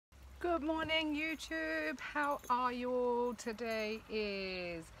Good morning YouTube, how are you all? Today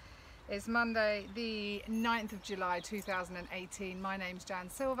is Monday the 9th of July 2018. My name's Jan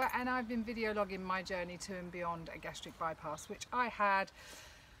Silver and I've been video logging my journey to and beyond a gastric bypass which I had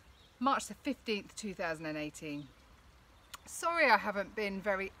March the 15th 2018. Sorry I haven't been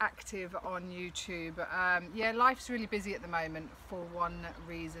very active on YouTube. Yeah, life's really busy at the moment for one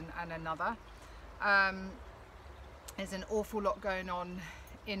reason and another. There's an awful lot going on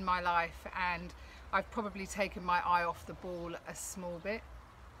in my life and I've probably taken my eye off the ball a small bit,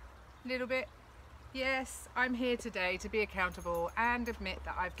 little bit. Yes, I'm here today to be accountable and admit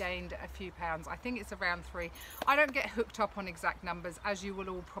that I've gained a few pounds. I think it's around 3. I don't get hooked up on exact numbers, as you will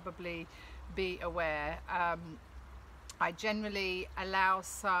all probably be aware. I generally allow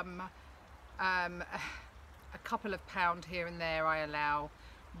some a couple of pound here and there. I allow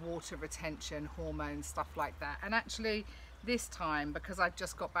water retention, hormones, stuff like that. And actually this time, because I've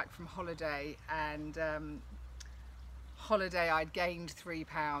just got back from holiday and I'd gained 3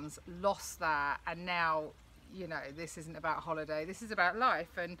 pounds, lost that, and now, you know, this isn't about holiday, this is about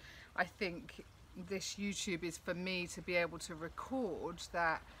life. And I think this YouTube is for me to be able to record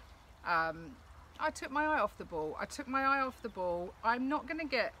that I took my eye off the ball. I'm not going to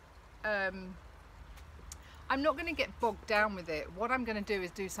get bogged down with it. What I'm going to do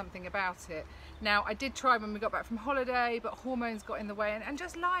is do something about it. Now, I did try when we got back from holiday, but hormones got in the way, and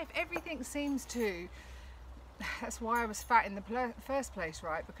just life, everything seems to. That's why I was fat in the first place,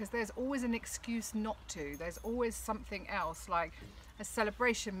 right? Because there's always an excuse not to. There's always something else, like a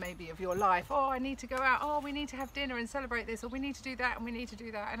celebration maybe of your life. Oh, I need to go out. Oh, we need to have dinner and celebrate this, or we need to do that and we need to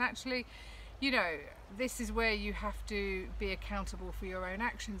do that. And actually, you know, this is where you have to be accountable for your own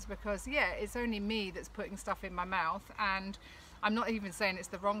actions, because yeah, it's only me that's putting stuff in my mouth, and I'm not even saying it's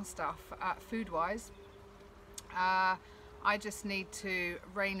the wrong stuff food wise. I just need to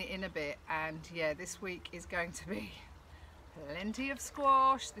rein it in a bit, and yeah, this week is going to be plenty of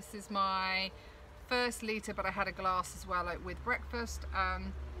squash. This is my first litre, but I had a glass as well with breakfast.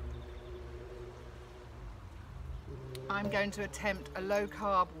 I'm going to attempt a low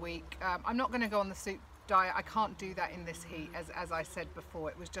carb week. I'm not going to go on the soup diet. I can't do that in this heat, as I said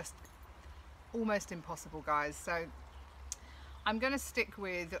before. It was just almost impossible, guys. So I'm going to stick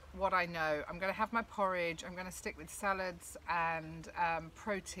with what I know. I'm going to have my porridge. I'm going to stick with salads and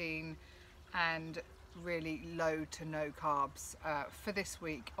protein and really low to no carbs for this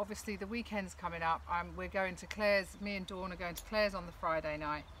week. Obviously the weekend's coming up. We're going to Claire's, me and Dawn are going to Claire's on the Friday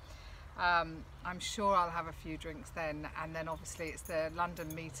night. I'm sure I'll have a few drinks then, and then obviously it's the London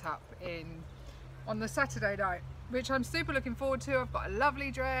meetup on the Saturday night, which I'm super looking forward to. I've got a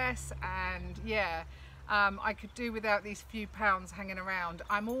lovely dress, and yeah, I could do without these few pounds hanging around.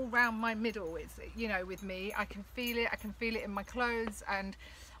 I'm all round my middle. It's, you know, with me, I can feel it in my clothes, and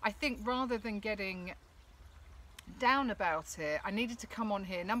I think rather than getting down about it, I needed to come on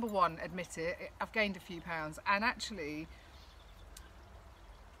here, number one, admit it, I've gained a few pounds, and actually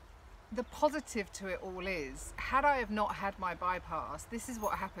the positive to it all is, had I have not had my bypass, this is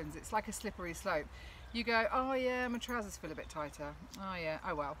what happens. It's like a slippery slope. You go, oh yeah, my trousers feel a bit tighter. Oh yeah,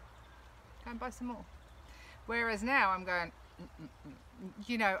 oh well, go and buy some more. Whereas now I'm going,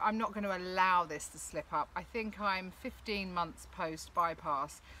 you know, I'm not going to allow this to slip up. I think I'm 15 months post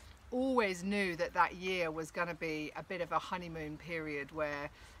bypass. Always knew that that year was going to be a bit of a honeymoon period where,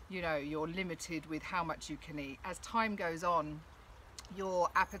 you know, you're limited with how much you can eat. As time goes on, your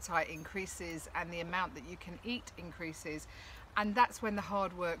appetite increases and the amount that you can eat increases, and that's when the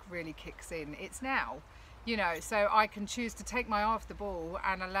hard work really kicks in. It's now, you know, so I can choose to take my eye off the ball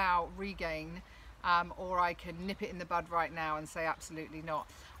and allow regain, or I can nip it in the bud right now and say absolutely not.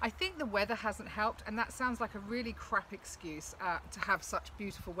 I think the weather hasn't helped, and that sounds like a really crap excuse to have such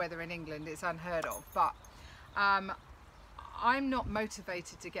beautiful weather in England. It's unheard of, but I'm not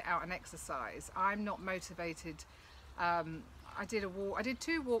motivated to get out and exercise. I'm not motivated. I did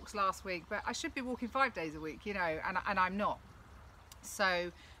 2 walks last week, but I should be walking 5 days a week, you know, and I'm not.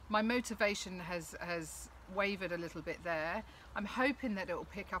 So my motivation has wavered a little bit there. I'm hoping that it will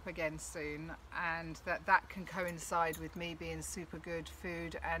pick up again soon, and that can coincide with me being super good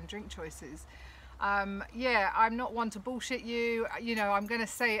food and drink choices. Yeah, I'm not one to bullshit you, you know, I'm going to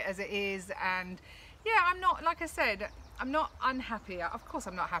say it as it is, and yeah, I'm not, like I said, I'm not unhappy. Of course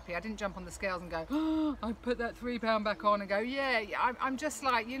I'm not happy. I didn't jump on the scales and go, oh, I put that 3 pound back on, and go, yeah, I'm just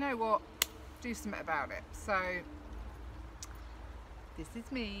like, you know what, do something about it. So this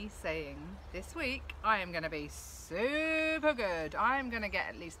is me saying this week I am going to be super good. I'm going to get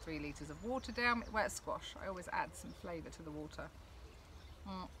at least 3 litres of water down. Well, it's squash. I always add some flavour to the water.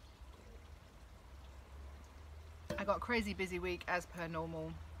 I got a crazy busy week as per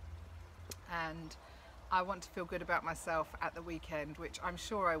normal. and I want to feel good about myself at the weekend, which I'm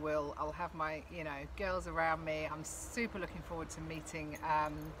sure I will. I'll have my, you know, girls around me. I'm super looking forward to meeting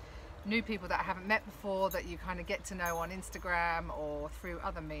new people that I haven't met before, that you kind of get to know on Instagram or through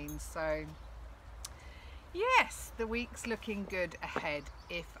other means. So yes, the week's looking good ahead,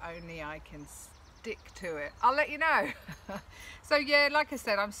 if only I can stick to it. I'll let you know. So yeah, like I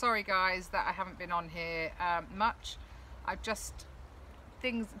said, I'm sorry guys that I haven't been on here much. I've just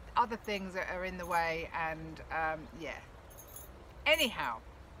other things that are in the way, and yeah. Anyhow,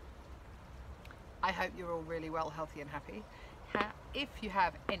 I hope you're all really well, healthy and happy. If you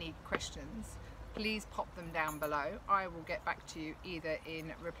have any questions, please pop them down below. I will get back to you either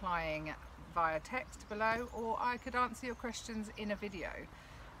in replying via text below, or I could answer your questions in a video.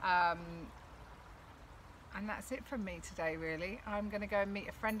 And that's it from me today, really. I'm going to go and meet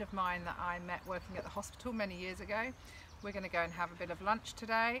a friend of mine that I met working at the hospital many years ago. We're going to go and have a bit of lunch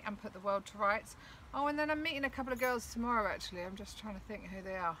today and put the world to rights. Oh, and then I'm meeting a couple of girls tomorrow, actually. I'm just trying to think who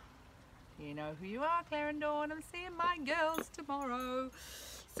they are. You know who you are, Claire and Dawn. I'm seeing my girls tomorrow.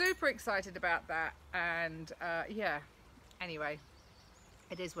 Super excited about that. And yeah, anyway,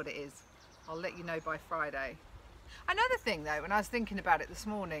 it is what it is. I'll let you know by Friday. Another thing though, when I was thinking about it this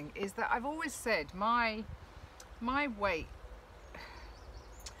morning, is that I've always said my weight,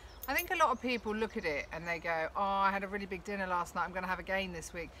 I think a lot of people look at it and they go, oh, I had a really big dinner last night, I'm going to have a gain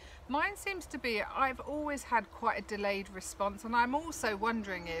this week. Mine seems to be, I've always had quite a delayed response, and I'm also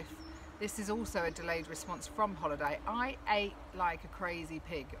wondering if this is also a delayed response from holiday. I ate like a crazy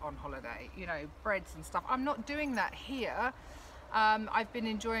pig on holiday, you know, breads and stuff. I'm not doing that here. I've been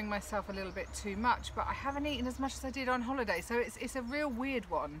enjoying myself a little bit too much, but I haven't eaten as much as I did on holiday, so it's a real weird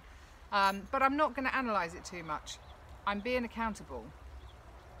one. But I'm not going to analyse it too much. I'm being accountable.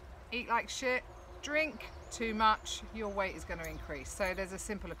 Eat like shit, drink too much, your weight is going to increase. So there's a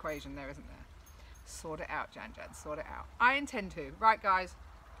simple equation there, isn't there? Sort it out, Jan, sort it out. I intend to. Right, guys.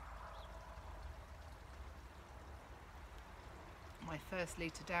 My first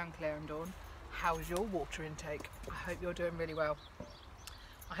litre down, Claire and Dawn. How's your water intake? I hope you're doing really well.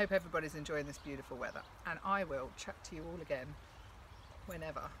 I hope everybody's enjoying this beautiful weather, and I will chat to you all again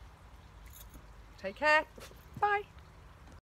whenever. Take care. Bye.